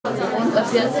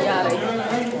пипец ярый.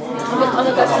 Вот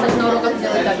она, кажется, на уроках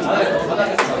делает так.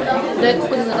 Дает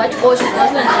какую-то задачу, очень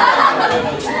сложную.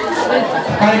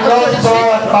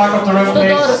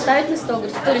 $100 ставить на стол,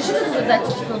 говорит, кто решит эту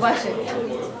задачу, типа ваши.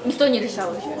 Никто не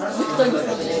решал еще. Никто не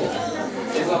смог решить.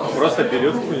 Просто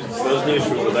берет какую-нибудь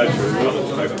сложнейшую задачу,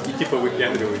 может так, и типа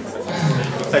выпендривается.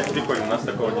 Ну, кстати, прикольно, у нас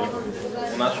такого нет.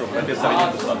 У нашего профессора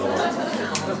нет Садова.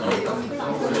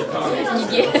 Не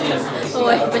гей.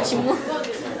 Ой, почему?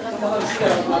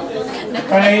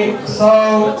 Okay,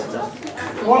 so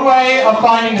one way of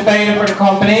finding the beta for the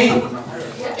company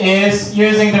is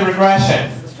using the regression.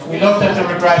 We looked at the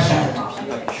regression.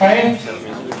 Okay?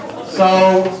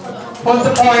 So put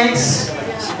the points,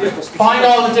 find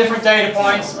all the different data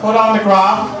points, put on the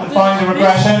graph and find the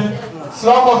regression.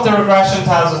 Slope of the regression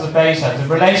tells us the beta, the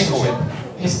relationship.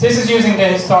 This is using the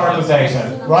historical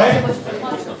data, right?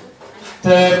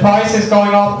 The price is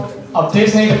going up of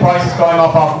Disney, the price is going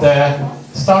up of the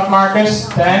stock market,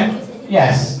 then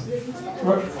yes,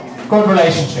 good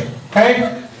relationship,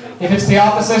 okay? If it's the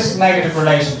opposite, negative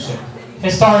relationship,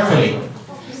 historically.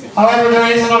 However, there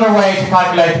is another way to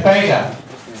calculate the beta,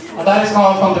 and that is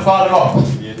called from the bottom up.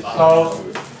 So,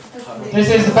 this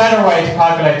is the better way to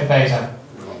calculate the beta.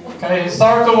 Okay, the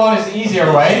historical one is the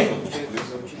easier way.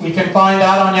 We can find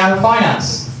that on Yahoo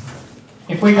Finance.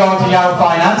 If we go into Yahoo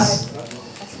Finance,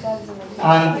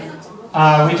 and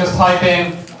we just type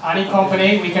in any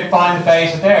company, we can find the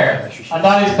beta there. And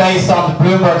that is based on the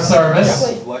Bloomberg service.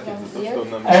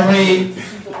 Every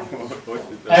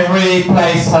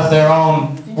place has their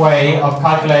own way of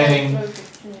calculating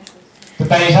the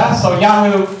beta. So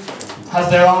Yahoo has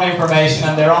their own information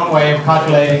and their own way of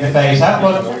calculating the beta.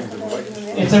 But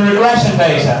it's a regression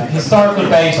beta, historical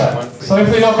beta. So if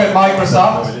we look at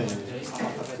Microsoft,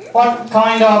 what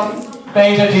kind of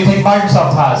beta do you think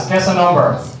Microsoft has? Guess a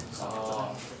number.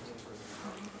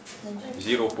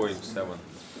 0.7.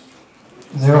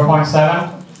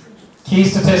 0.7. Key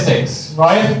statistics,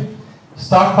 right?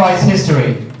 Stock price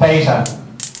history, beta.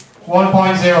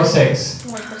 1.06.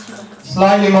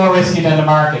 Slightly more risky than the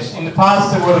market. In the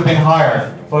past it would have been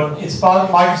higher, but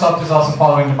Microsoft is also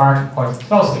following the market quite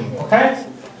closely, okay?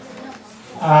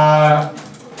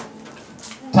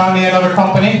 Tell me another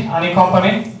company, any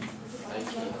company?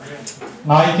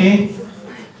 Nike.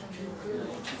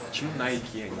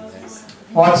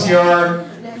 What's your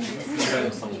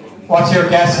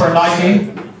guess for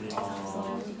Nike?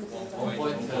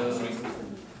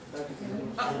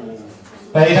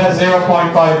 Beta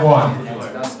 0.51.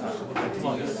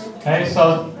 Okay,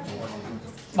 so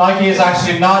Nike is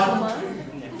actually not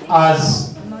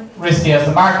as risky as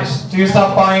the market. Do you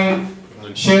stop buying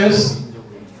shoes,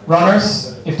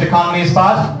 runners, if the economy is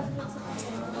bad?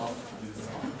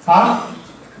 Huh?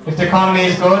 If the economy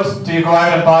is good, do you go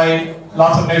out and buy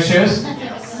lots of new shoes?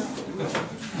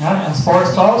 Yeah, and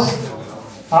sports clothes?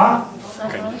 Huh?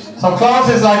 So clothes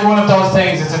is like one of those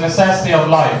things, it's a necessity of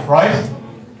life, right?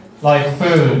 Like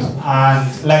food and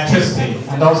electricity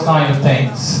and those kind of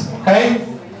things. Okay?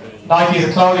 Nike is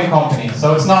a clothing company,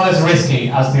 so it's not as risky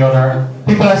as the other.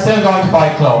 People are still going to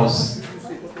buy clothes,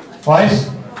 right?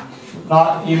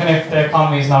 Not even if the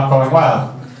economy is not going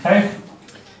well. Okay?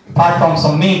 Apart from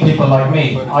some mean people like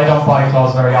me, I don't buy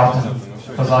clothes very often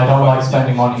because I don't like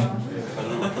spending money.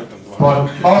 But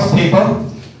most people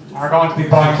are going to be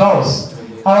buying clothes.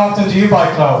 How often do you buy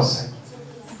clothes?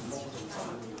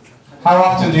 How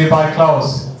often do you buy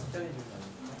clothes?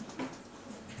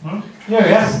 You,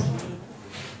 yes?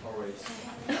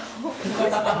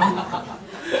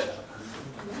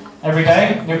 Every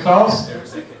day, new clothes?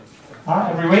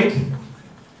 Every week?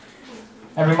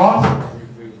 Every month?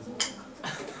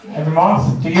 Every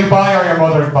month? Do you buy or your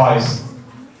mother buys?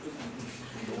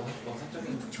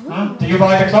 Do you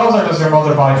buy the clothes or does your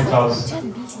mother buy the clothes?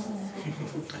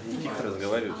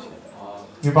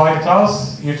 You buy the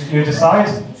clothes? You decide?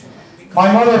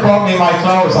 My mother bought me my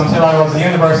clothes until I was a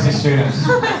university student.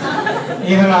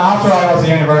 Even after I was a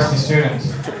university student.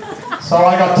 So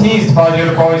I got teased by the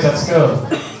other boys at school.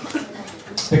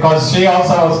 Because she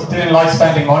also didn't like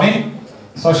spending money.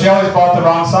 So she always bought the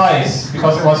wrong size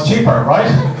because it was cheaper, right?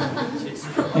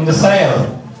 In the sale.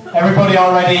 Everybody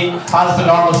already has the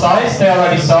normal size, they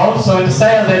already sold. So in the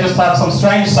sale they just have some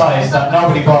strange size that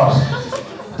nobody bought.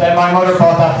 Then my mother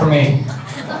bought that for me.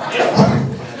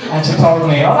 And she told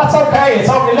me, oh, that's okay, it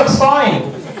looks fine.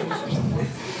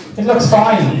 It looks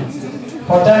fine.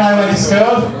 But then I went to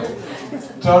school,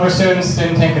 the other students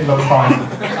didn't think it looked fine.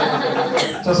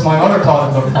 Just my mother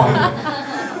thought it looked fine.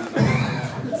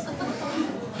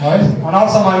 Right? And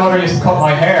also my mother used to cut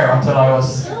my hair until I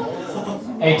was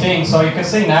 18, so you can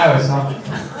see now it's not,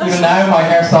 even now my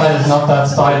hairstyle is not that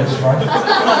stylish, right?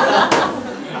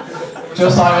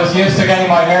 Just I was used to getting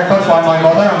my hair cut by my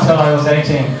mother until I was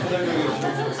 18.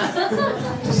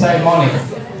 To save money.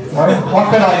 Right?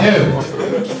 What could I do?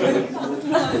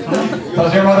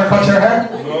 Does your mother cut your hair?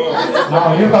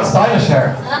 No, you've got stylish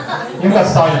hair. You've got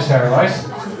stylish hair, right?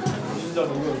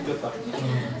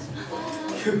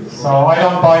 So I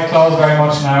don't buy clothes very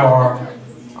much now or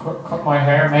cut my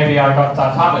hair. Maybe I got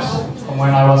that habit from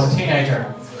when I was a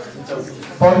teenager.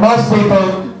 But most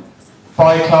people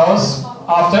buy clothes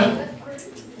often.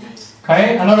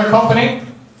 Okay, another company?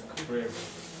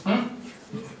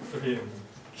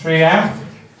 3M.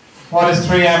 What is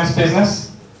 3M's business?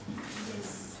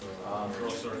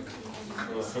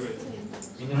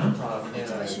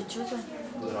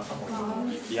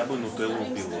 Я бы нутеллу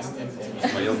убил.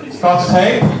 Смотрел на Scotch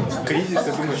tape. кризис,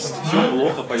 ты думаешь, все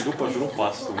плохо, пойду пожру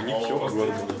пасту. У них все горло.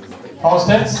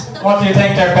 Post-its. What do you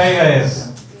think their beta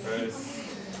is?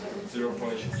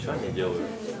 Что они делают?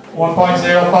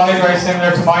 1.05, very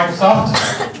similar to Microsoft.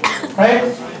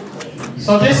 Right?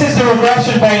 So this is the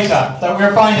regression beta that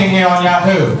we're finding here on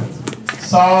Yahoo.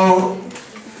 So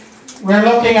we're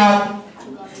looking at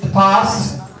the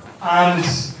past and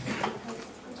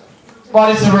what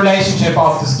is the relationship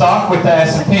of the stock with the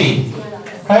S&P.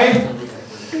 Okay?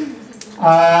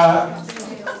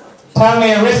 Tell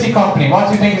me a risky company. What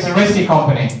do you think is a risky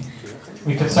company?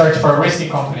 We could search for a risky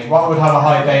company. What would have a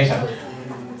high beta?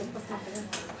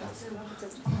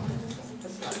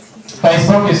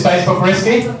 Facebook, is Facebook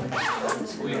risky?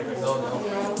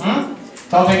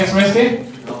 Don't think it's risky?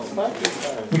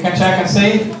 We can check and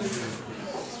see.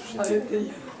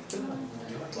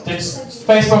 Did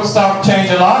Facebook stock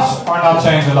change a lot or not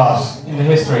change a lot in the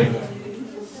history?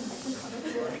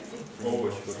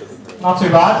 Not too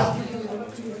bad.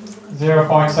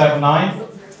 0.79.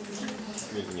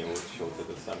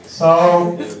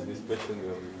 So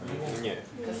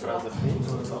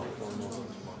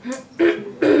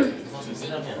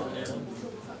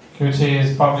Gucci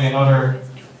is probably another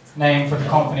name for the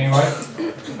company, right?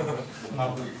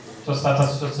 No, just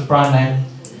that's just a brand name.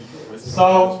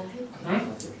 So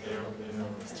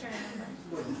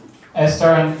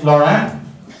Esther and Laurent.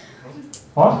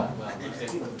 What?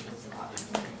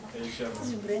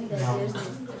 No.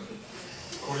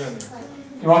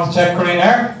 You want to check Korean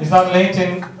Air? Is that linked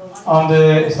in on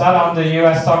the? Is that on the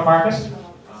U.S. stock market?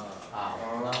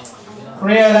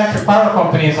 Korea Electric Power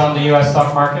Company is on the U.S.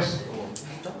 stock market.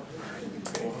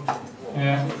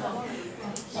 Yeah.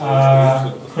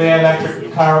 Korea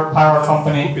Electric Power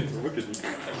Company.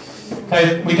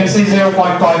 Okay, we can see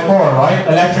 0.54, right?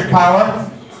 Electric power,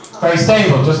 very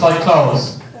stable, just like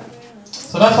clothes.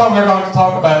 So that's what we're going to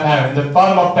talk about now. The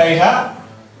bottom-up beta.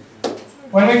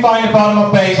 When we find the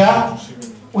bottom-up beta,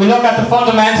 we look at the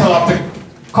fundamental of the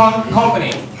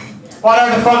company. What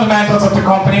are the fundamentals of the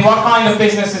company? What kind of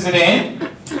business is it in?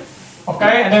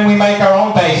 Okay, and then we make our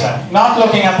own beta, not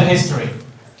looking at the history.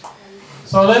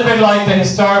 So a little bit like the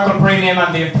historical premium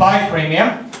and the implied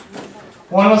premium.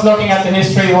 One was looking at the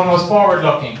history, one was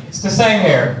forward-looking. It's the same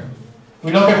here.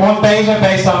 We look at one beta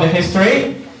based on the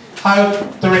history, how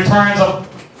the returns of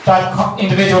that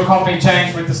individual company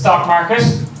change with the stock market,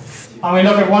 and we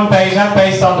look at one beta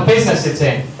based on the business it's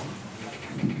in.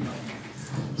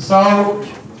 So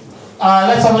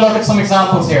let's have a look at some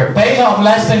examples here. Beta of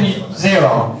less than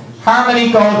 0.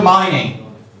 Harmony Gold Mining.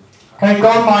 Okay,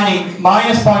 gold mining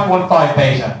minus 0.15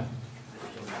 beta.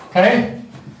 Okay,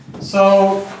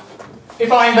 so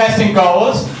if I invest in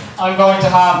gold, I'm going to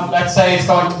have, let's say it's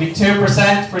going to be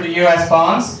 2% for the US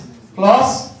bonds,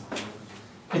 plus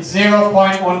it's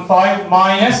 0.15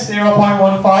 minus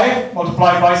 0.15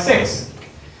 multiplied by 6.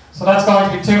 So that's going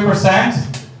to be 2%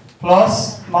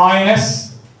 plus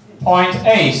minus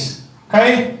 0.8,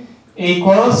 okay,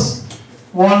 equals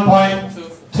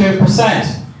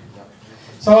 1.2%.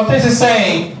 So what this is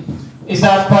saying is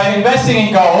that by investing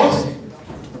in gold,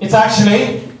 it's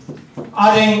actually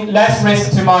adding less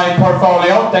risk to my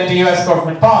portfolio than the US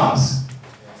government bonds.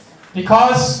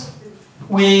 Because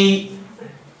we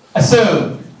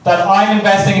assume that I'm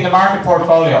investing in the market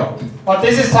portfolio. What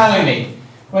this is telling me,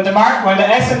 when the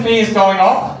S&P is going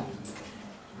up,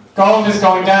 gold is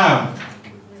going down.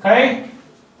 Okay?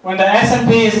 When the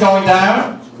S&P is going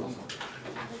down,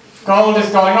 gold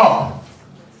is going up.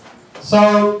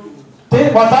 So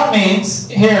what that means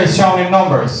here is shown in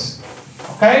numbers.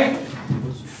 Okay?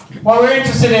 What we're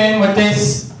interested in with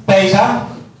this beta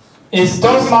is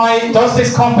does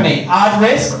this company add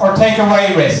risk or take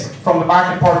away risk from the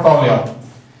market portfolio?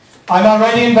 I'm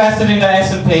already invested in the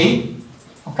S&P.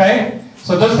 Okay?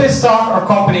 So does this stock or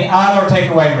company add or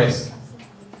take away risk?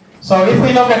 So if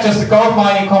we look at just the gold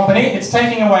mining company, it's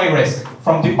taking away risk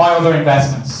from my other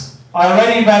investments. I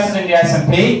already invested in the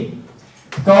S&P.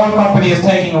 The gold company is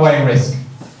taking away risk.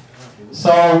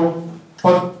 So,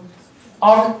 but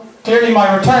clearly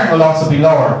my return will also be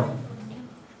lower.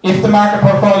 If the market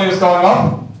portfolio is going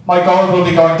up, my gold will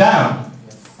be going down.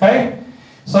 Okay?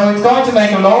 So it's going to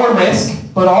make a lower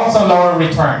risk, but also lower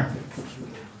return.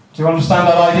 Do you understand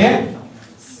that idea?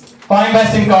 If I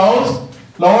invest in gold,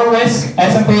 lower risk,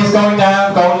 S&P is going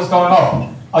down, gold is going up.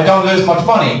 I don't lose much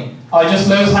money. I just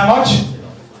lose how much?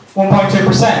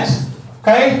 1.2%.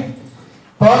 Okay?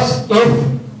 But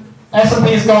if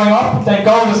S&P is going up, then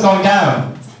gold is going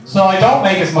down. So I don't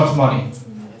make as much money.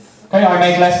 Okay, I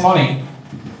make less money.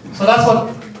 So that's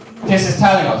what this is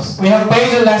telling us. We have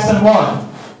beta less than 1.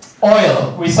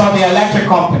 Oil, we saw the electric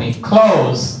company.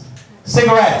 Clothes,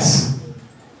 cigarettes.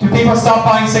 Do people stop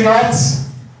buying cigarettes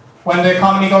when the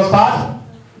economy goes bad?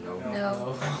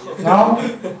 No. No?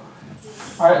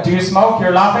 Alright, do you smoke?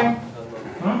 You're laughing?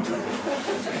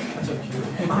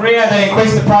 In Korea, they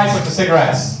increased the price of the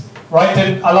cigarettes. Right?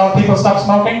 Did a lot of people stop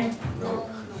smoking?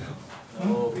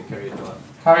 No, we carried on.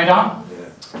 Carried on?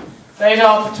 Yeah.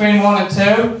 Beta between 1 and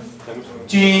 2.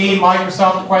 GE,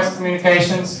 Microsoft, Quest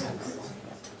Communications.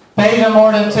 Beta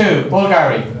more than 2.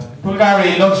 Bulgari.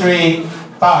 Bulgari luxury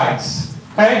bags.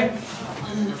 Okay?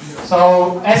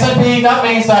 So S&P, that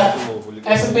means that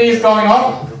S&P is going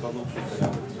up,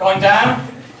 going down.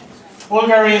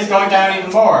 Bulgari is going down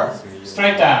even more.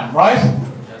 Straight down, right?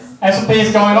 S&P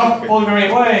is going up, Bulgari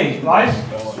way, right?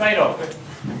 Straight up.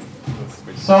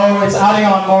 So it's adding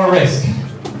on more risk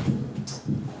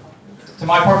to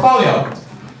my portfolio.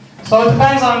 So it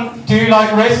depends on, do you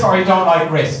like risk or you don't like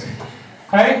risk?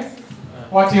 Okay?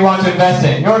 What do you want to invest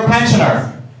in? You're a pensioner.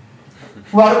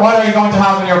 What are you going to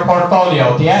have in your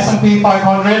portfolio? The S&P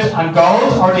 500 and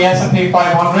gold, or the S&P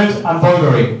 500 and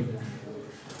Bulgari?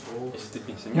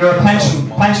 You're a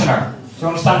pensioner. Do you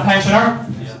understand pensioner?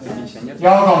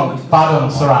 Jogum Badum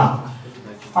Saram.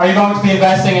 Are you going to be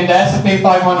investing in the S&P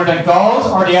 500 and gold,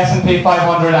 or the S&P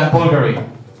 500 and Bulgari?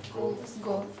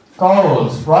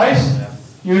 Gold, right?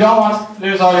 You don't want to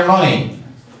lose all your money.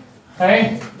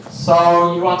 Okay?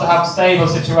 So you want to have a stable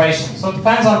situation. So it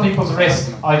depends on people's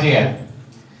risk idea.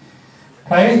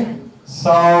 Okay?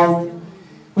 So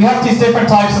we have these different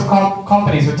types of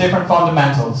companies with different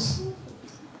fundamentals.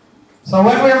 So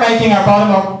when we're making our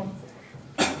bottom-up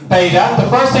beta, the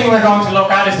first thing we're going to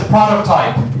look at is the product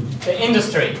type, the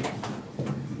industry.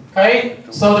 Okay?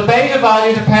 So the beta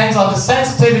value depends on the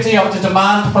sensitivity of the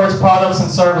demand for its products and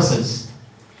services.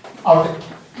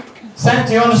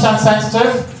 Do you understand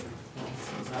sensitive?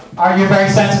 Are you very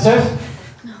sensitive?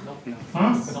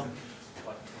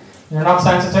 You're not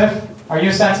sensitive? Are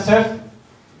you sensitive?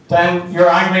 Then you're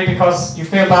angry because you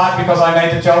feel bad because I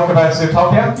made a joke about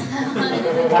Zootopia?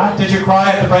 Did you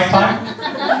cry at the break time?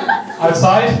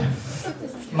 Outside?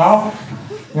 No?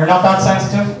 You're not that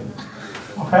sensitive?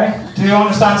 Okay. Do you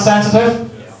understand sensitive?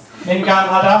 Mingan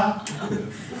Hada?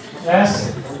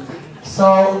 Yes?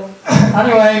 So,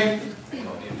 anyway,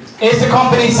 is the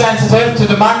company sensitive to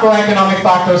the macroeconomic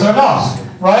factors or not?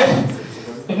 Right?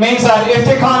 It means that if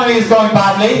the economy is going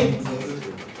badly,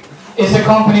 is the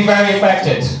company very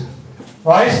affected?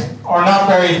 Right? Or not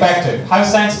very effective? How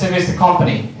sensitive is the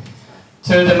company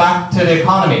to the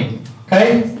economy?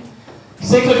 Okay?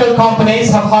 Cyclical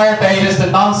companies have higher betas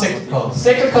than non-cyclical.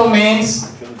 Cyclical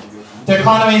means the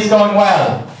economy is going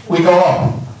well, we go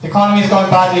up. The economy is going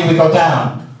badly, we go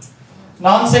down.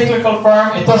 Non-cyclical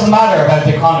firm, it doesn't matter about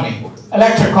the economy.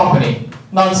 Electric company,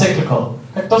 non-cyclical.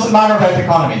 It doesn't matter about the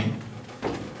economy.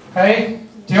 Okay?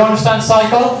 Do you understand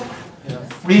cycle?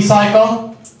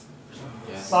 Recycle?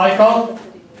 Cycle?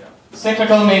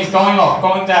 Cyclical means going up,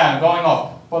 going down, going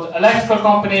up. But electrical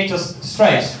company, just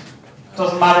straight.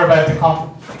 Doesn't matter about the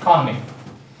economy.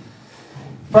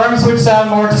 Firms which sell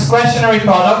more discretionary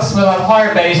products will have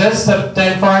higher betas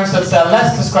than firms that sell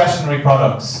less discretionary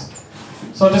products.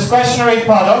 So discretionary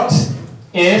product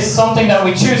is something that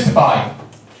we choose to buy.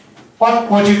 What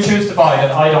would you choose to buy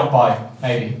that I don't buy,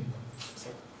 maybe?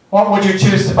 What would you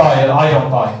choose to buy that I don't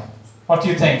buy? What do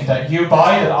you think that you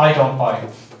buy that I don't buy?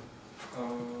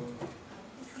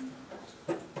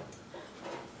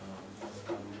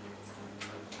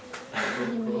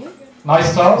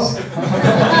 Nice clothes?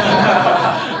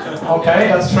 Okay,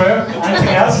 that's true.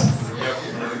 Anything else?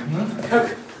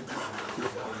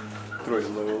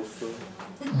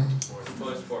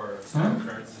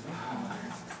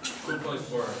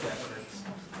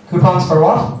 Coupons for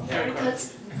what?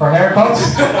 Haircuts. For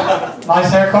haircuts?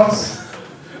 Nice haircuts.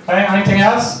 Okay, anything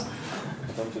else?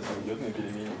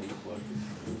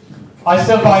 I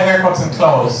still buy haircuts and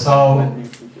clothes, so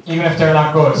even if they're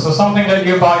not good. So something that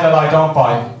you buy that I don't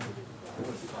buy.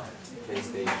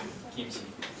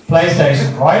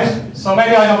 PlayStation, right? So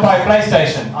maybe I don't buy a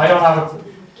PlayStation. I don't have a...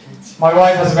 My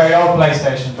wife has a very old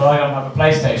PlayStation, but I don't have a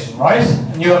PlayStation, right?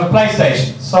 And you have a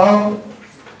PlayStation. So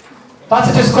that's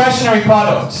a discretionary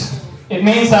product. It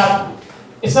means that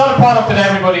it's not a product that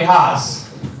everybody has.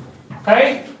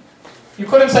 Okay? You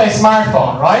couldn't say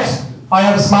smartphone, right? I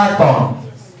have a smartphone.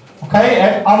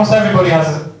 Okay? Almost everybody has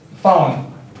a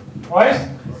phone, right?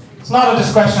 It's not a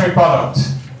discretionary product.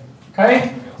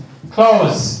 Okay?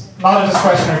 Clothes, not a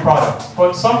discretionary product.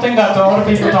 But something that the other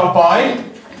people don't buy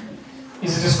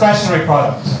is a discretionary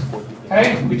product.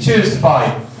 Okay? We choose to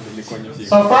buy.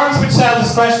 So firms which sell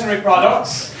discretionary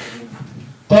products,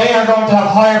 they are going to have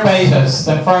higher betas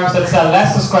than firms that sell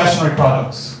less discretionary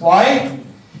products. Why?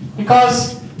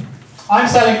 Because I'm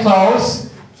selling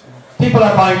clothes, people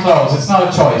are buying clothes, it's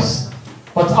not a choice.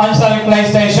 But I'm selling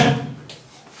PlayStation,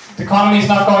 the economy is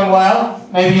not going well,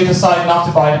 maybe you decide not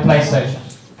to buy the PlayStation.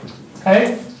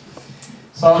 Okay?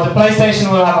 So the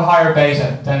PlayStation will have a higher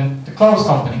beta than the clothes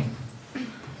company.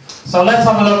 So let's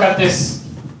have a look at this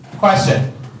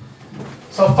question.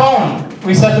 So phone,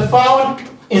 we said the phone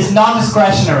is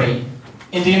non-discretionary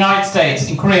in the United States,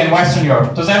 in Korea, and Western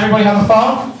Europe. Does everybody have a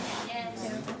phone? Yes.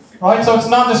 Right, so it's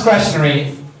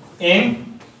non-discretionary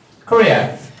in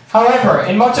Korea. However,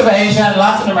 in much of Asia and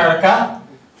Latin America,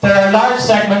 there are large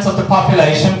segments of the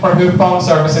population for whom phone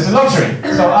service is a luxury.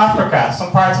 So Africa,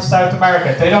 some parts of South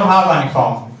America, they don't have any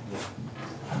phone.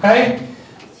 Okay?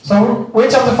 So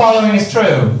which of the following is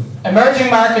true? Emerging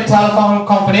market telephone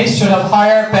companies should have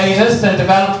higher betas than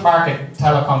developed market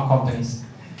telecom companies.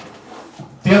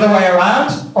 The other way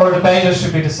around, or the betas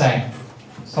should be the same.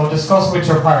 So discuss with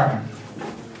your partner.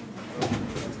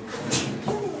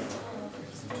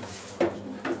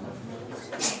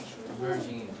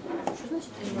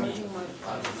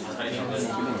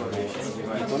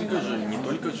 Не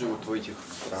только же вот в этих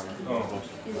странах.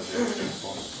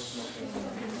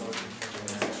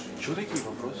 Чего такие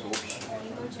вопросы общие?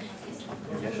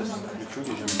 Я сейчас включу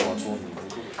режим Платон и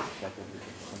буду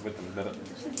в этом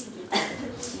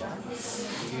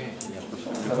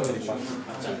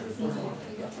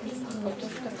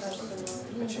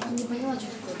Не поняла, что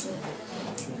такое.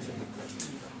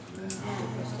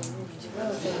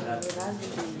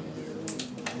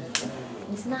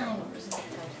 Не знаю, просто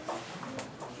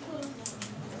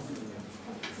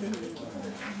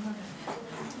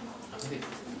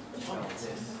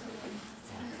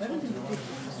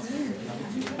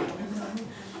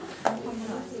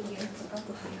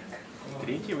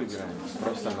Третий выбираем,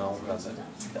 просто наугад.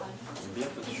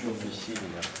 Метод шум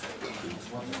бессильно.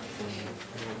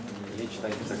 Я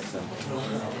читаю без акцента.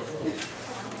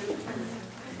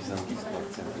 Без английского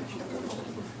акцента читаю.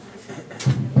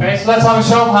 Okay, so let's have a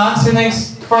show of hands. Who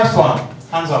thinks the first one?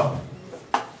 Hands up.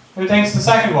 Who thinks the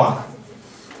second one?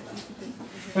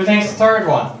 Who thinks the third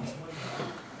one?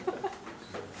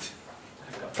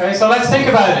 Okay, so let's think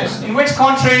about it. In which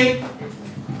country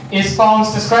is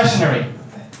phones discretionary?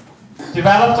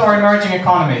 Developed or emerging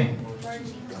economy?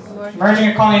 Emerging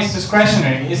economy is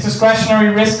discretionary. Is discretionary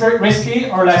risky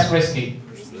or less risky?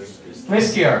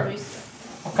 Riskier.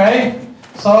 Okay?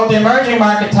 So the emerging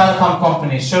market telecom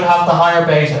companies should have the higher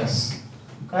betas.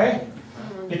 Okay?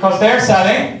 Because they're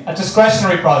selling a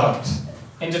discretionary product.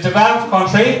 In the developed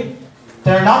country,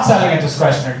 they're not selling a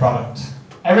discretionary product.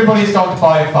 Everybody's going to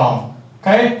buy a phone.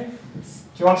 Okay?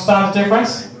 Do you understand the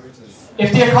difference?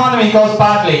 If the economy goes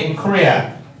badly in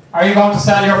Korea, are you going to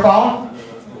sell your phone?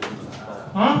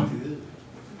 Hmm?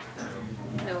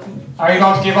 No. Are you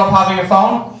going to give up having a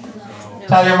phone? No.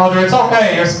 Tell your mother, it's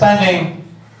okay, you're spending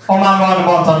 £1 a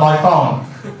month on my phone.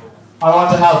 I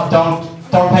want to help,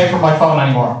 don't pay for my phone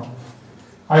anymore.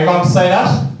 Are you going to say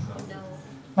that? No.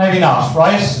 Maybe not,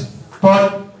 right?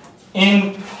 But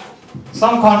in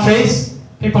some countries,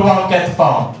 people won't get the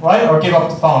phone, right? Or give up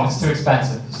the phone, it's too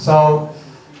expensive. So,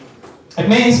 it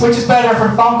means which is better for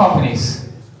the phone companies?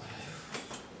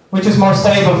 Which is more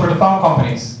stable for the phone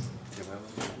companies?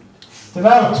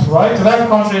 Developed, right? Developed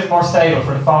country is more stable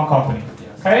for the phone company.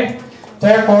 Okay?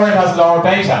 Therefore, it has lower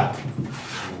beta.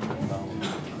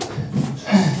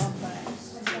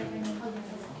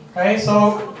 Okay,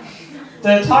 so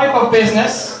the type of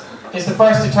business is the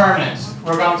first determinant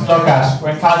we're going to look at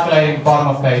when calculating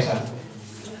bottom-up beta.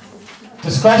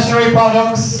 Discretionary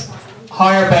products,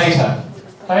 higher beta.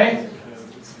 Okay?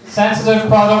 Sensitive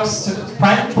products,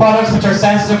 products which are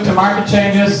sensitive to market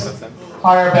changes,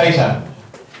 higher beta.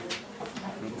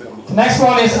 The next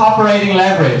one is operating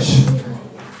leverage.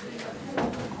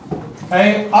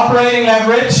 Okay, operating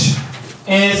leverage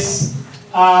is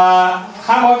how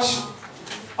much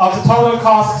of the total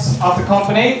costs of the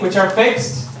company, which are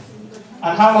fixed,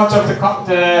 and how much of the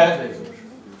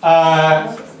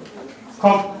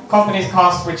company's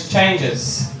cost which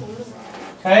changes.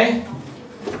 Okay?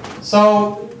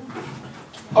 So,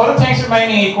 other things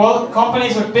remaining equal,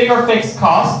 companies with bigger fixed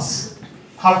costs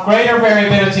have greater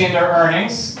variability in their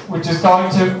earnings, which is going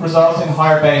to result in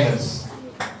higher betas.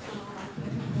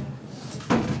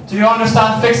 Do you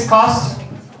understand fixed cost?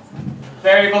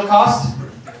 Variable cost?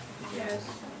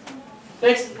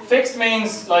 Yes. Fixed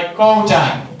means like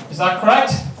Gojang. Is that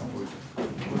correct?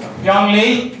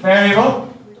 Yongli,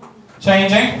 variable?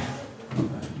 Changing?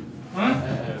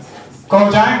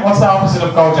 Gojang? What's the opposite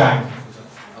of Gojang?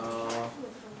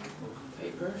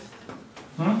 Paper.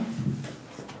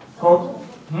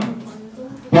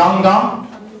 Byongdong?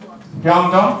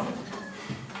 Byongdong?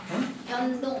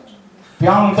 연동.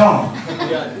 Byongdong.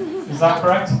 Is that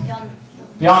correct?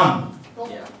 연.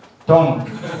 Byongdong.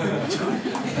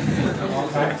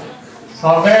 Okay.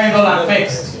 So variable and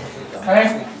fixed.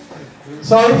 Okay?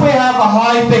 So if we have a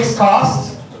high fixed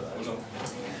cost,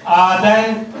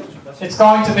 then it's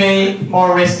going to be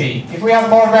more risky. If we have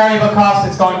more variable cost,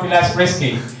 it's going to be less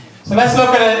risky. So let's look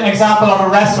at an example of a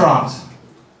restaurant.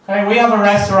 Okay, we have a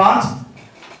restaurant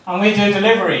and we do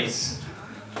deliveries.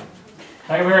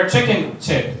 Okay, we're a chicken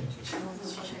chip.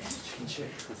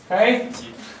 Okay,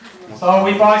 so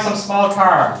we buy some small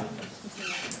car.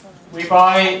 We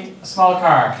buy a small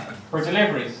car for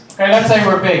deliveries. Okay, let's say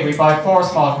we're big. We buy 4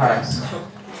 small cars.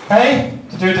 Okay,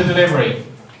 to do the delivery.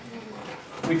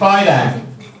 We buy them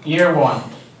year 1.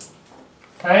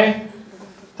 Okay,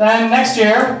 then next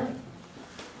year,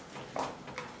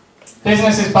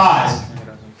 business is bad.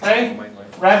 Okay,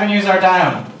 revenues are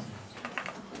down.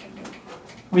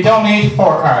 We don't need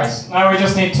 4 cars. Now we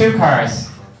just need 2 cars.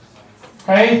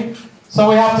 Okay, so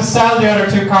we have to sell the other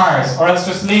 2 cars, or else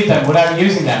just leave them without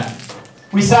using them.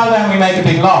 We sell them, we make a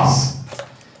big loss.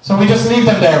 So we just leave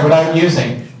them there without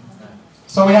using.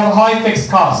 So we have a high fixed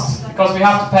cost because we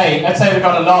have to pay. Let's say we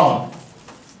got a loan.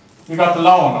 We got the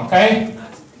loan, okay?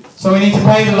 So we need to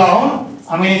pay the loan,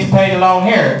 and we need to pay the loan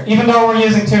here. Even though we're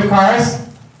using 2 cars,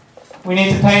 we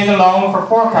need to pay the loan for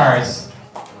 4 cars.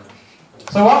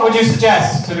 So what would you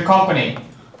suggest to the company?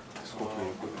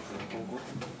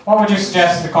 What would you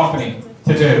suggest to the company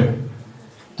to do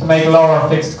to make lower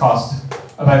fixed cost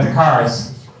about the cars?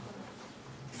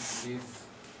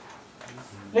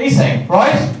 Leasing,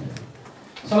 right?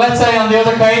 So let's say on the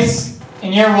other case,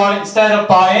 in year 1, instead of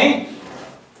buying,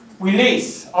 we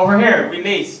lease. Over here, we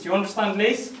lease. Do you understand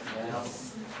lease?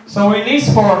 Yes. So we lease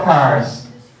 4 cars.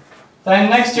 Then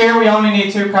next year we only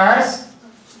need 2 cars.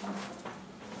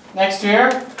 Next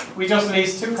year, we just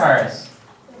lease 2 cars.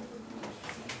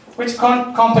 Which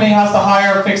company has the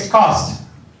higher fixed cost?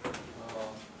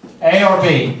 A or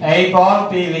B? A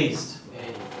bought, B leased.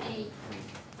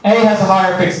 A has a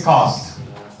higher fixed cost.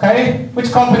 Okay?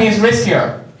 Which company is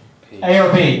riskier? A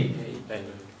or B?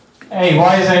 A.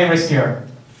 Why is A riskier?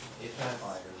 It has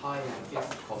higher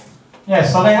fixed cost.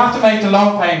 Yes, so they have to make the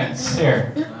loan payments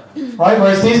here. Right?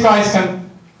 Whereas these guys can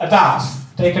adapt.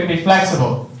 They can be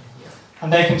flexible.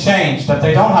 And they can change, that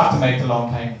they don't have to make the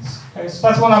loan payments. Okay? So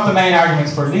that's one of the main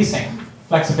arguments for leasing.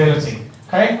 Flexibility.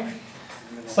 Okay?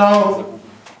 So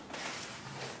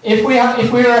if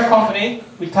we're a company,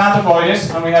 we can't avoid it,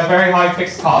 and we have very high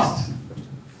fixed cost.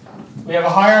 We have a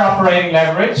higher operating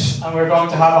leverage, and we're going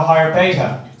to have a higher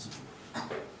beta.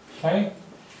 Okay?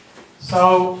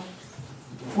 So,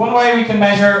 one way we can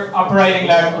measure operating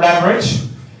leverage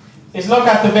is look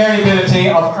at the variability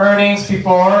of earnings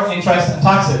before interest and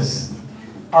taxes,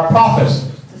 or profit.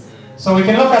 So we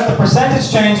can look at the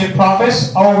percentage change in profit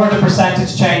over the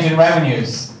percentage change in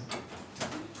revenues.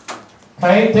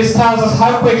 Okay? This tells us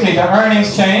how quickly the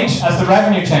earnings change as the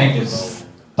revenue changes.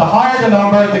 The higher the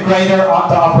number, the greater the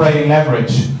operating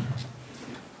leverage.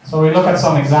 So we look at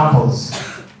some examples.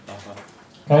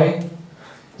 Okay?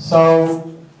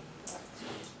 So,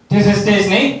 this is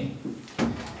Disney.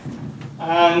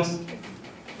 And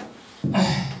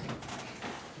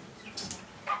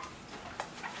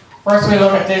first we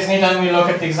look at Disney, then we look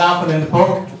at the example in the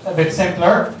book, a bit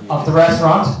simpler, of the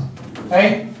restaurant.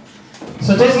 Okay?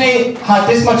 So Disney had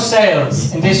this much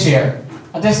sales in this year.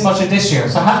 And this much in this year.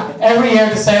 So every year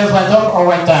the sales went up or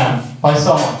went down by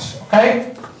so much.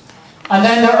 Okay? And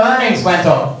then their earnings went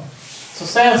up. So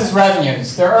sales is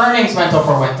revenues. Their earnings went up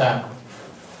or went down.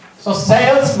 So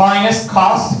sales minus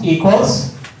cost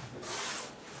equals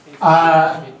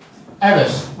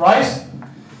EBIT, right?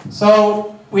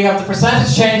 So we have the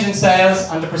percentage change in sales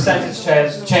and the percentage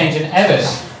change in EBIT.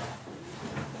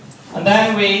 And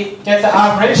then we get the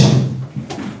average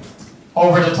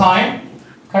over the time.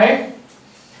 Okay?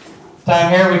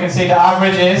 Down here we can see the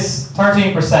average is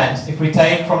 13% if we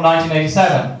take from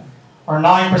 1987, or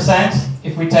 9%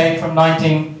 if we take from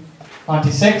 1990.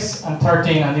 26, and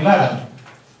 13 and 11.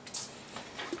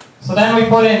 So then we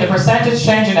put in the percentage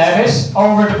change in EBIT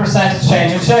over the percentage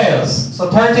change in sales. So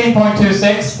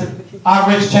 13.26, the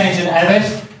average change in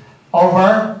EBIT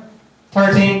over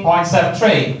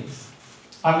 13.73.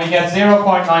 And we get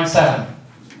 0.97.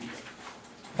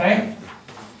 Okay?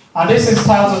 And this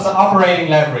tells us the operating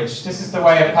leverage. This is the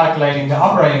way of calculating the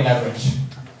operating leverage.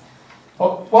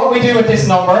 But what we do with this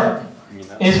number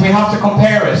is we have to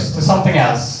compare it to something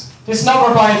else. This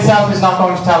number by itself is not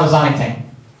going to tell us anything.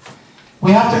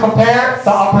 We have to compare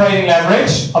the operating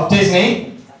leverage of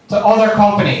Disney to other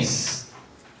companies.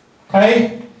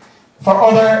 Okay? For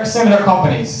other similar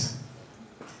companies.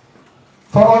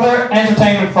 For other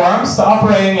entertainment firms, the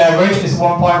operating leverage is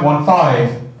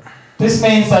 1.15. This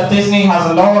means that Disney has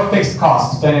a lower fixed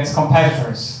cost than its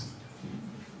competitors.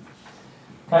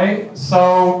 Okay,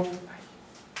 so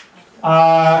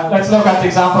let's look at the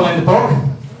example in the book.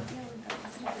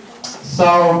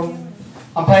 So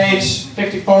on page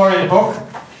 54 in the book,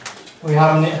 we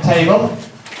have a table.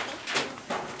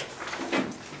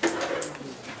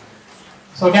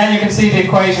 So again, you can see the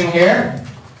equation here.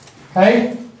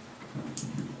 Okay.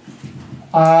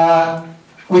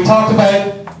 We talked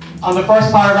about, on the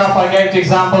first paragraph, I gave the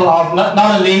example of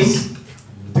not a lease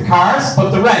the cars,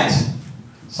 but the rent.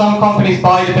 Some companies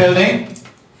buy the building,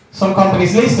 some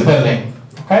companies lease the building.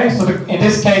 Okay, so in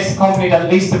this case, the company that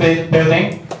leased the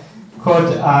building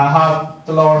could have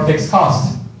the lower fixed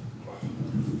cost.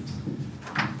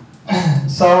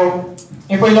 So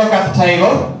if we look at the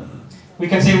table, we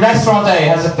can see Restaurant A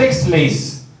has a fixed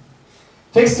lease.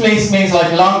 Fixed lease means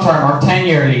like long-term or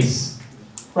 10-year lease.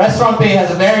 Restaurant B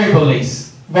has a variable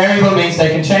lease. Variable means they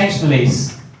can change the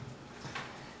lease.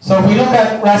 So if we look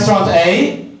at Restaurant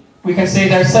A, we can see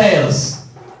their sales.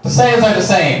 The sales are the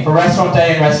same for Restaurant A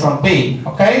and Restaurant B,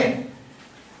 okay?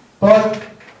 But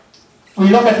we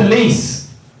look at the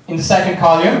lease in the second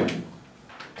column.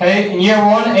 Okay, in year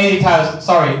 1, 80,000,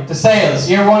 sorry, the sales,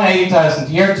 year 1, 80,000,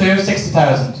 year 2,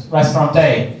 60,000, Restaurant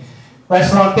A.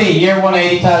 Restaurant B, year 1,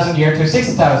 80,000, year 2,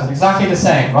 60,000, exactly the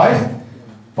same, right?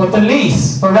 But the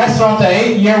lease for Restaurant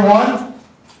A, year 1,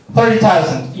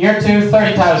 30,000, year 2,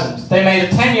 30,000. They made a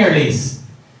 10-year lease.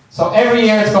 So every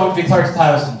year it's going to be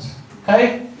 30,000,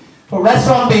 okay? But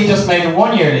Restaurant B just made a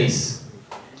 1-year lease.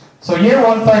 So year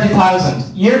 1,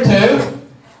 30,000. Year 2,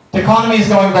 the economy is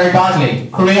going very badly.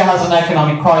 Korea has an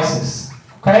economic crisis,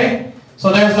 okay?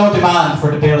 So there's no demand for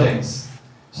the buildings.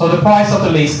 So the price of the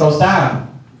lease goes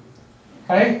down,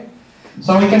 okay?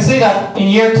 So we can see that in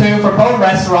year 2 for both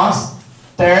restaurants,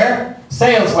 their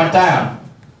sales went down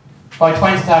by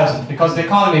 20,000 because the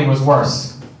economy was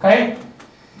worse, okay?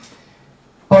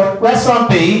 But Restaurant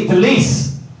B, the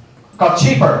lease got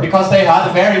cheaper because they had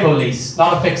a variable lease,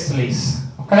 not a fixed lease,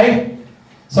 okay?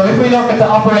 So if we look at the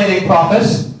operating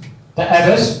profit, the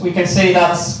EBIT, we can see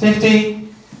that's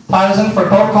 50,000 for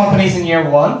both companies in year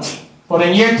 1. But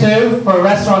in year 2, for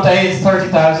Restaurant A, it's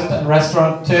 30,000, and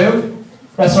Restaurant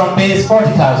B is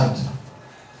 40,000.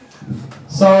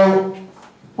 So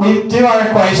we do our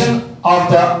equation of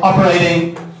the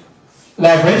operating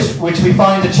leverage, which we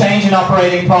find the change in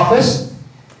operating profit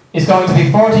is going to be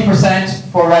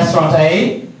 40% for Restaurant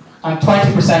A and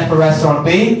 20% for Restaurant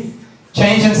B.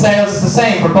 Change in sales is the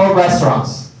same for both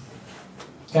restaurants.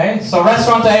 Okay, so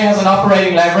Restaurant A has an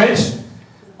operating leverage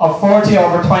of 40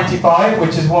 over 25,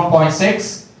 which is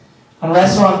 1.6, and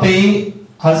Restaurant B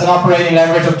has an operating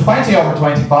leverage of 20 over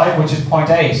 25, which is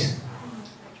 0.8.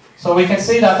 So we can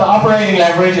see that the operating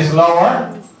leverage is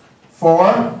lower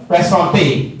for Restaurant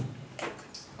B.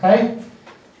 Okay,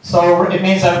 so it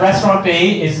means that Restaurant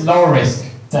B is lower risk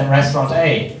than Restaurant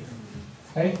A.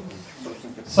 Okay,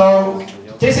 so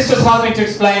this is just helping to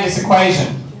explain this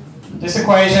equation. This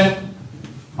equation,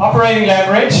 operating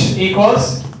leverage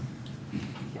equals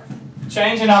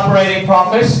change in operating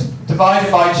profit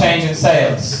divided by change in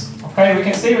sales. Okay, we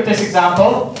can see with this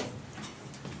example,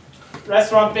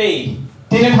 Restaurant B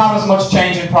didn't have as much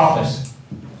change in profit.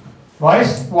 Right?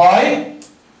 Why?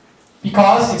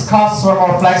 Because its costs were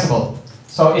more flexible.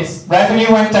 So its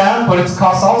revenue went down, but its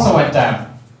costs also went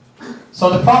down. So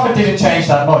the profit didn't change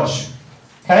that much.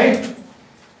 Okay?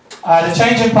 The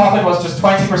change in profit was just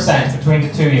 20% between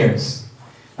the 2 years.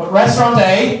 But Restaurant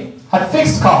A had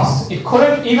fixed costs. It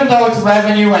couldn't, even though its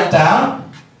revenue went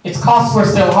down, its costs were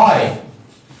still high.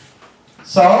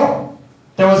 So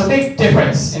there was a big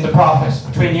difference in the profit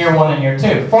between year 1 and year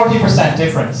 2. 40%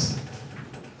 difference.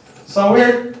 So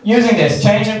we're using this,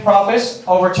 change in profit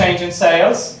over change in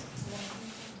sales.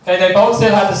 Okay, they both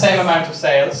still have the same amount of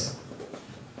sales.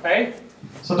 Okay?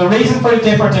 So the reason for the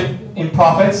difference in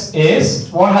profits is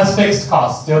one has fixed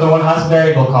costs, the other one has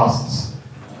variable costs.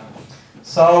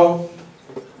 So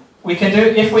we can do,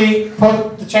 if we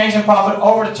put the change in profit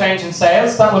over the change in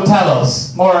sales, that will tell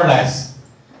us, more or less,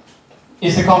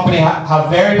 is the company have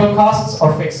variable costs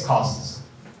or fixed costs?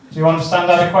 Do you understand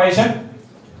that equation?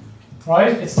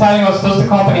 Right? It's telling us, does the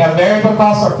company have variable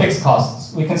costs or fixed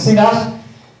costs? We can see that.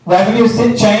 Revenues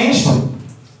changed,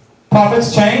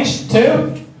 profits changed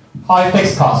too, high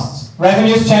fixed costs.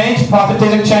 Revenues changed, profit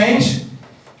didn't change.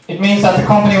 It means that the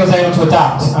company was able to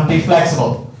adapt and be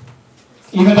flexible.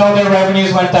 Even though their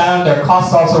revenues went down, their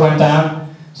costs also went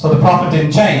down, so the profit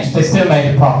didn't change. They still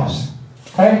made a profit.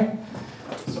 Okay?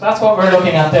 So that's what we're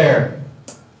looking at there.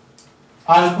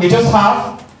 And we just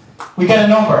have, we get a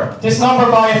number. This number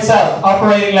by itself,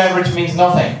 operating leverage, means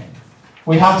nothing.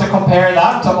 We have to compare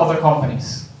that to other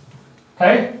companies.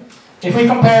 Okay? If we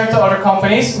compare it to other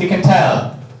companies, we can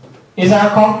tell, is our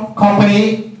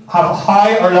company have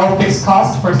high or low fixed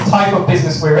costs for the type of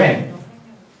business we're in?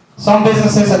 Some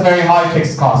businesses have very high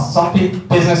fixed costs. Some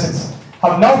businesses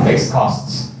have no fixed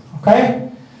costs.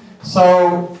 Okay?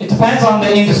 So it depends on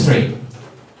the industry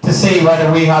to see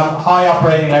whether we have high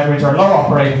operating leverage or low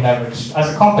operating leverage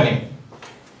as a company.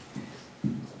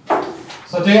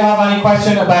 So do you have any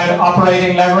question about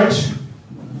operating leverage?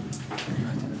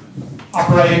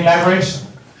 Operating leverage,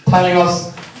 telling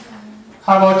us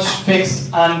how much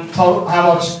fixed and how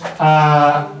much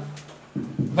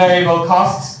variable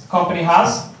costs the company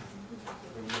has.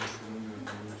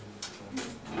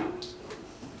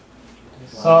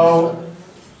 So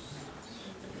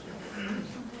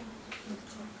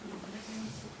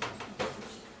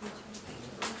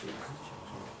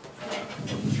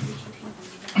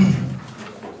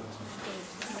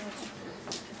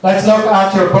let's look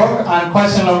at your book and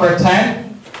question number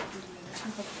 10.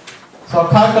 So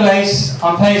calculate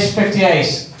on page 58.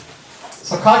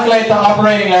 So calculate the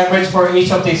operating leverage for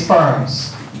each of these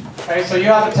firms. Okay, so you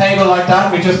have a table like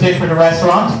that we just did for the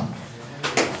restaurant.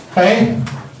 Okay,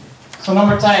 so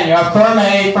number 10, you have firm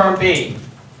A, firm B.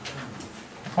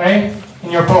 Okay,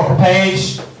 in your book,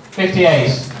 page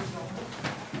 58.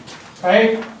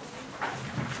 Okay.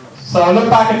 So look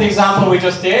back at the example we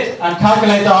just did and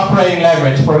calculate the operating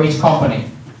leverage for each company.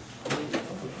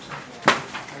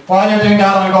 While you're doing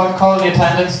that, I'm going to call the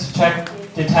attendants to check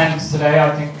the attendance today,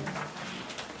 I think.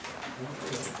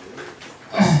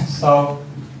 So,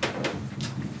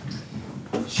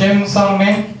 Shim Sung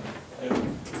Min,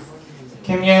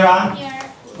 Kim Ye Ran,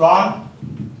 Ron,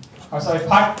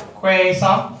 Pak Kwei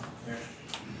Sung,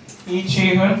 Lee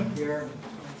Chi Hun,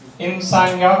 Im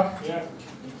Sang Yok,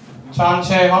 Chan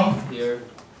Che Hong,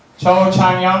 Cho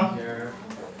Chang Young,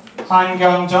 Han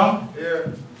Gyung Jung,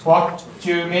 Kwak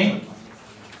Ju Mi,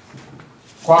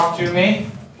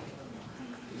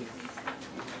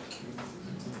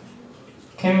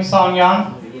 Kim Song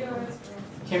Yang,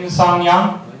 Kim Song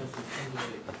Yang,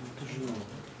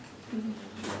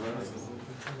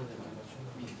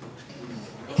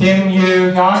 Kim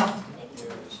Yu Hyun.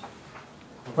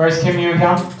 Where's Kim Yu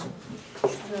Hyun?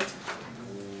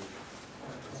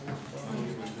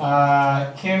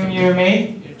 Kim Yu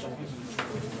Mi.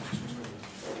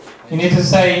 You need to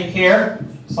say here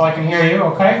so I can hear you,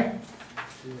 okay?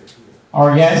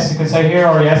 Or yes, you can say here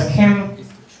or yes. Kim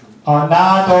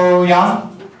Na Do Young.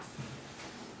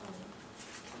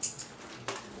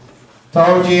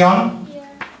 Do Jion.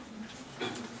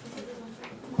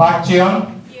 Park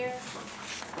Jion.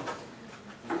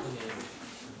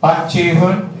 Park Ji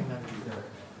Hun.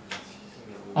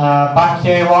 Park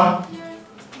Hye Won.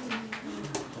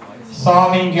 So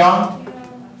Min Kyung,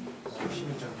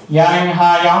 Yang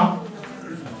Ha Young,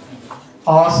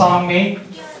 Oh Song Mi,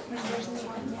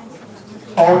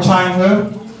 Oh Chang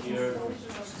Hu,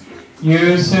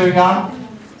 Yu Su Young,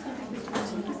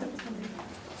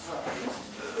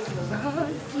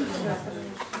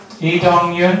 Lee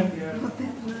Dong Yun,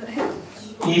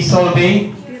 Lee Sol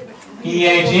Bi,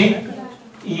 EAG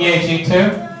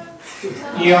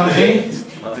 2, Eon Ji,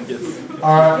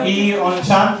 or E On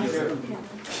Chan,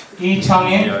 Lee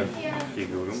Chang In,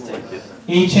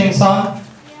 Lee Chin Sun,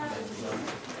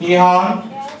 Lee Han,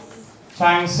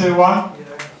 Chang Su Wan,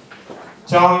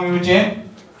 Jong Yu Jin,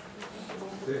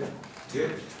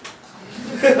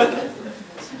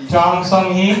 Jong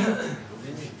Song Hee,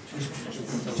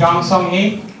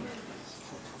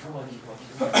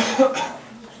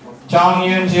 Jong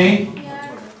Yun Ji,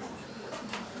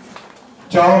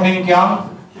 Jo Min Kyung,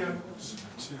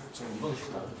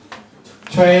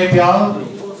 Choi Byul,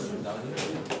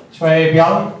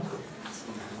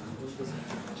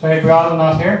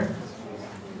 not here.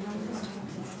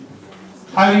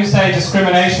 How do you say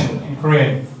discrimination in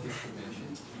Korean?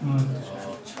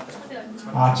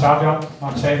 Chabyul,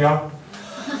 not Chaebyul.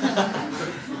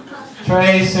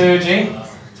 Choi Suji,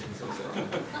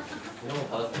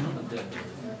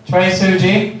 Trey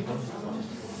Suji.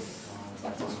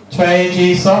 Trey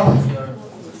Jisoo.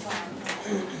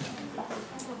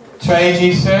 Trey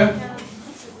Jisoo.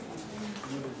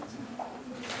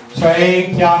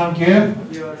 Trey Kyung-gyu.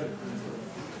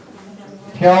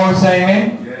 Pyo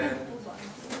Se-min.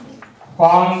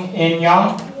 Hwang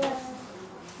In-young.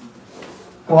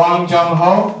 Wang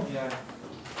Jung-ho.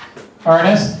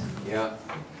 Ernest. Yeah.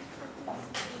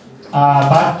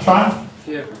 Batran.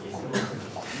 Here.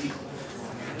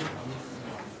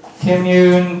 Kim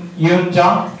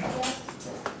Yoon-jung.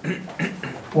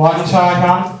 Won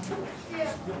Cha-hyun.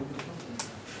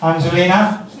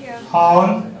 Angelina.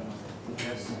 Haun.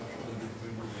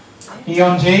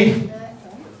 Yeon-ji.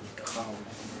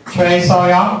 Trey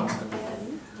So-young.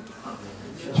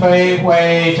 Trey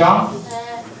Wei-jung.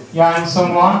 Yang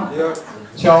Sung-won.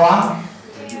 Joan.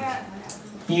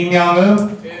 Lee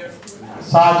Myung-woo.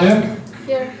 Saju.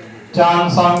 Here. John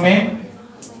Sung-min.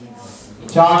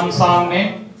 John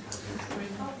Sung-min.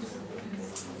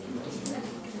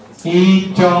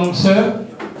 Lee Jung-soo.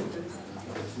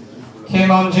 Kim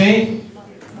Eun-ji.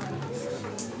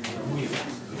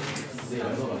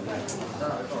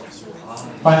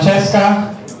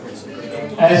 Francesca.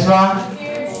 Ezra.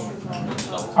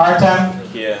 Artem.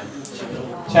 Here.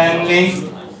 Chen Li.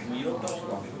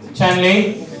 Chen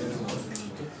Li.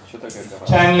 Что такое говорит?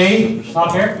 Chen Li.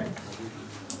 Not here.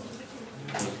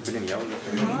 Блин, я уже...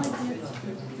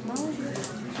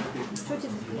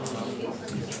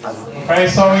 Okay,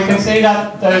 so we can see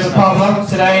that there's a problem.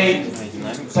 Today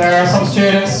there are some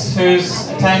students whose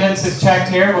attendance is checked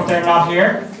here, but they're not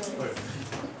here.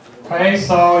 Okay,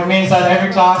 so it means that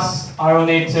every class I will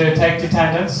need to take the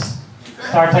attendance,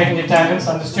 start taking the attendance,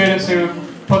 and the students who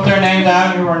put their name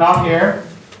down who are not here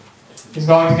is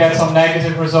going to get some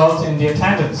negative result in the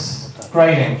attendance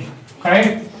grading.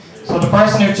 Okay, so the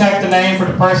person who checked the name for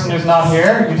the person who's not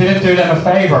here, you didn't do them a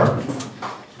favor.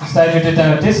 Instead, you did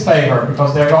them a disfavor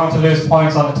because they're going to lose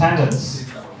points on attendance.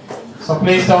 So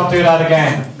please don't do that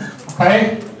again.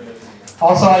 Okay?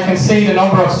 Also, I can see the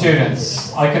number of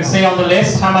students. I can see on the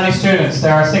list how many students.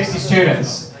 There are 60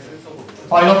 students.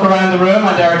 If I look around the room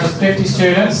and there are just 50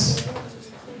 students,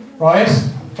 right?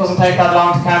 It doesn't take that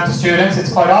long to count the students. It's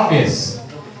quite obvious.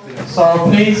 So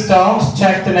please don't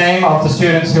check the name of the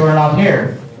students who are not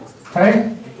here. Okay?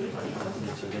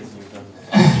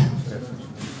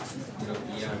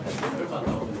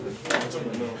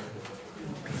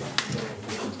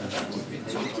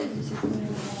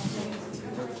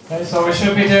 Okay, so we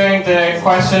should be doing the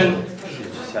question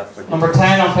number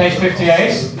 10 on page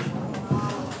 58.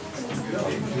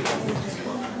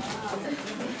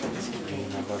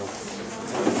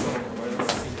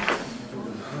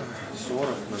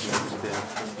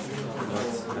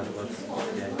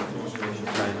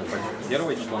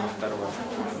 Первое число на второе.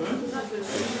 То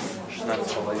есть 16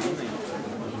 с половиной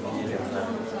или на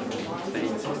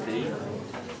 33.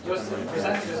 Just the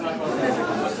percentage is not going to change.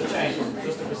 Just the change.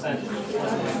 Just the percentage.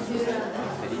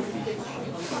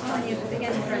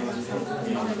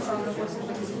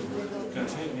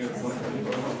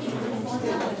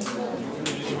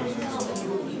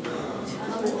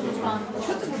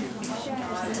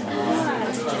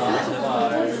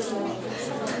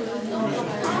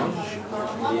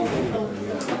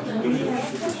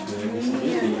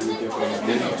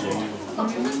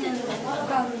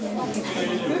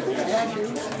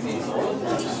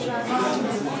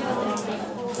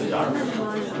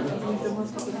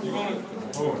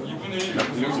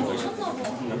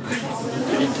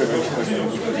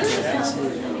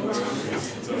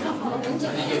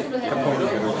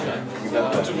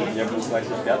 Когда я был в классе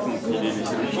в пятом, появились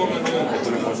ручки,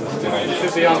 которые можно собирать.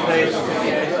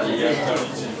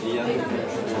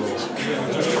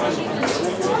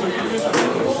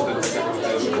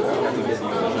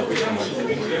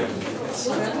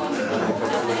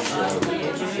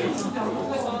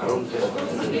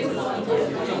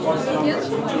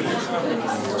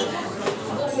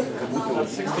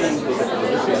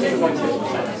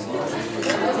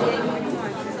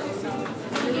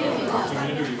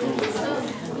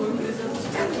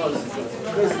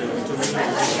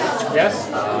 Yes?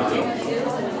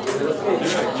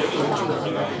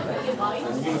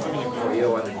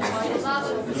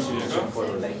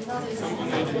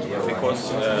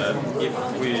 Because if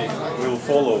we will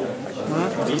follow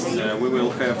this, we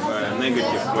will have a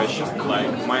negative question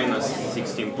like minus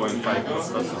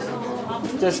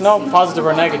 16.5. There's no positive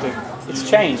or negative. It's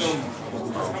change.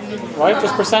 Right?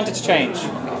 Just percentage change.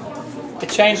 It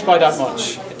changed by that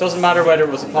much. It doesn't matter whether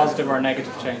it was a positive or a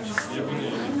negative change.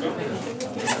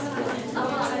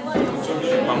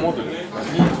 По модулю,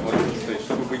 то есть,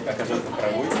 чтобы оказаться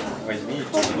правой, возьми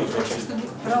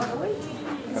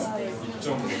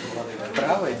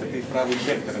это ты правый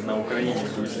сектор на Украине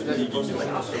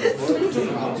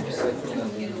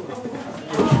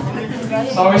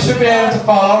So we should be able to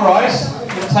follow, right,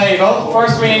 the table.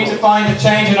 First we need to find the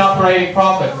change in operating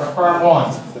profit for firm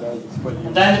 1.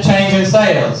 And then the change in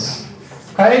sales.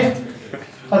 Okay?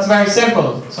 That's very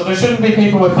simple. So there shouldn't be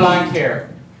people with blank here.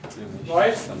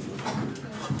 Right?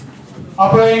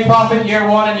 Operating profit year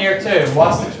 1 and year 2.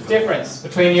 What's the difference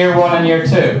between year 1 and year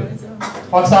 2?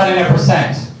 What's that in a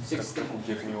percent? 60.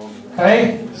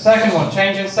 Okay? Second one,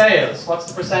 change in sales. What's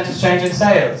the percentage change in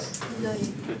sales?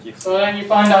 So then you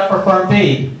find that for firm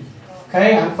B.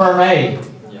 Okay? And firm A.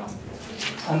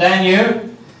 And then you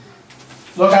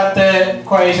look at the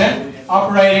equation.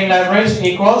 Operating leverage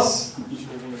equals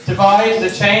divide the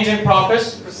change in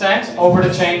profit percent over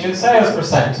the change in sales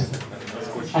percent.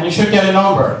 And you should get a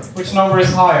number. Which number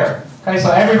is higher? Okay,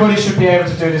 so everybody should be able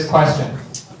to do this question.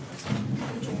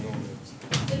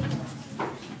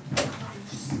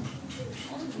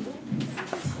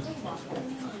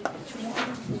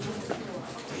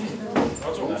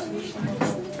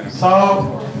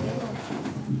 So,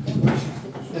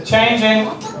 the change in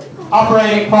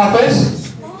operating profit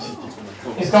is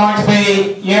going to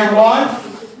be year 1,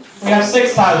 we have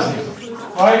 6,000.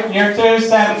 Right? Year 2,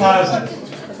 7,000.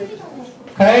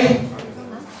 Okay?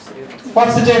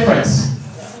 What's the difference?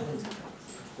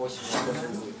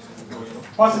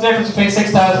 What's the difference between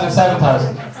 6,000 and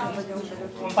 7,000?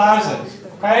 1,000.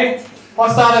 Okay?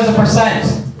 What's that as a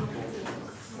percent?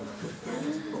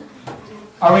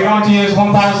 Are we going to use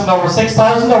 1,000 over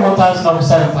 6,000 or 1,000 over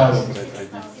 7,000?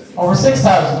 Over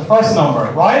 6,000, the first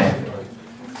number, right?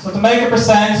 So to make a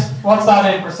percent, what's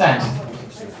that in percent?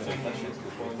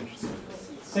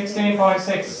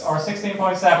 16.6 or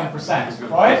 16.7%,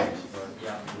 right?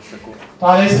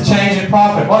 That is the change in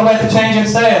profit. What about the change in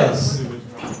sales?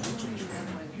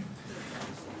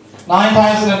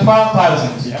 9,000 and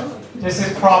 12,000. This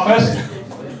is profit.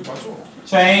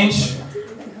 Change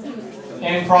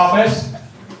in profit.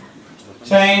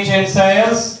 Change in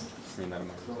sales.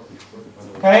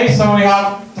 Okay, so we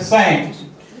have the same.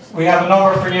 We have a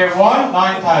number for year 1,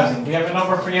 9,000. We have a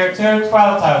number for year 2,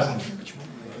 12,000.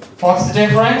 What's the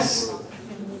difference?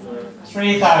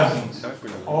 3,000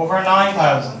 over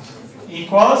 9,000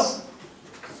 equals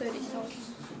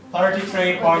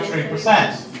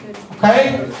 33.3%.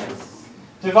 Okay?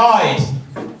 Divide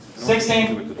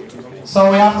 16. So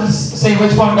we have to see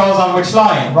which one goes on which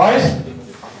line, right?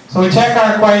 So we check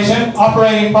our equation.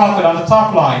 Operating profit on the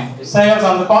top line, sales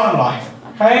on the bottom line.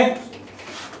 Okay?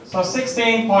 So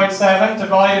 16.7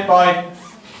 divided by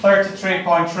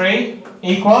 33.3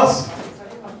 equals,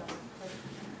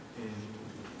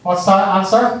 what's that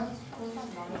answer?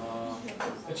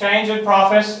 The change in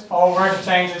profit over the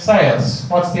change in sales.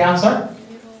 What's the answer?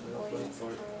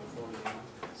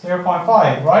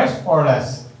 0.5, right? Or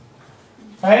less.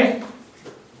 Okay?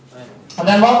 And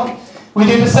then what? We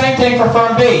do the same thing for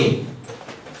firm B.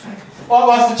 What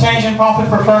was the change in profit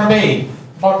for firm B?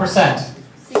 What percent?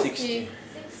 60.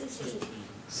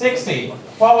 60.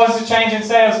 What was the change in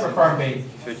sales for firm B?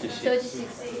 36.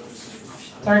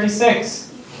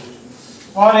 36.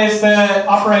 What is the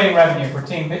operating revenue for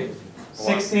team B?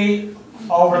 60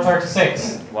 over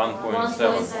 36.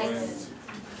 1.7.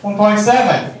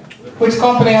 1.7. Which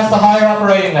company has the higher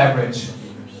operating leverage?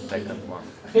 Second one.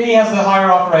 B has the higher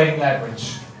operating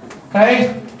leverage.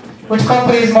 Okay? Which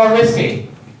company is more risky?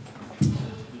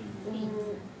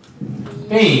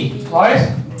 B, right?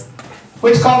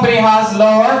 Which company has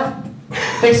lower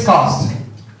fixed cost?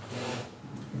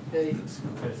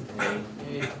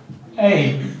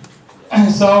 A.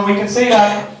 So we can see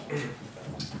that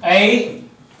A,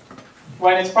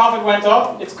 when its profit went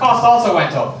up, its cost also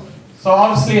went up. So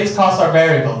obviously its costs are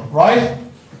variable, right?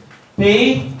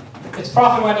 B, its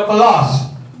profit went up a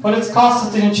lot, but its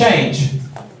costs didn't change.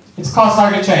 Its costs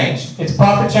hardly changed. Its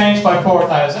profit changed by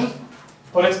 4,000,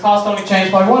 but its cost only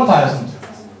changed by 1,000.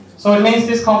 So it means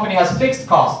this company has fixed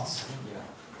costs.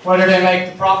 Whether they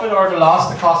make the profit or the loss,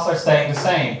 the costs are staying the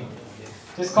same.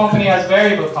 This company has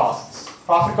variable costs.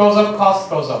 Profit goes up, cost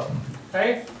goes up.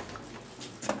 Okay?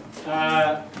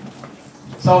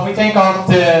 So if we think of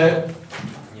the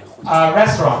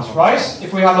restaurants, right?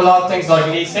 If we have a lot of things like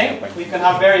leasing, we can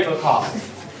have variable costs.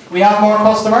 We have more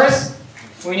customers,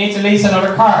 we need to lease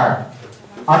another car.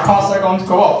 Our costs are going to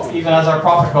go up, even as our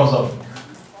profit goes up.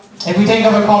 If we think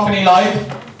of a company like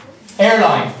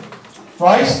airline,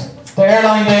 right? The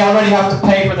airline, they already have to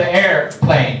pay for the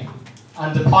airplane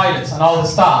and the pilots and all the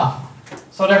staff.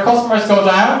 So their customers go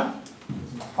down,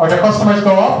 or their customers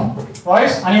go up, right?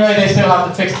 Anyway, they still have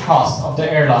the fixed cost of the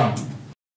airline.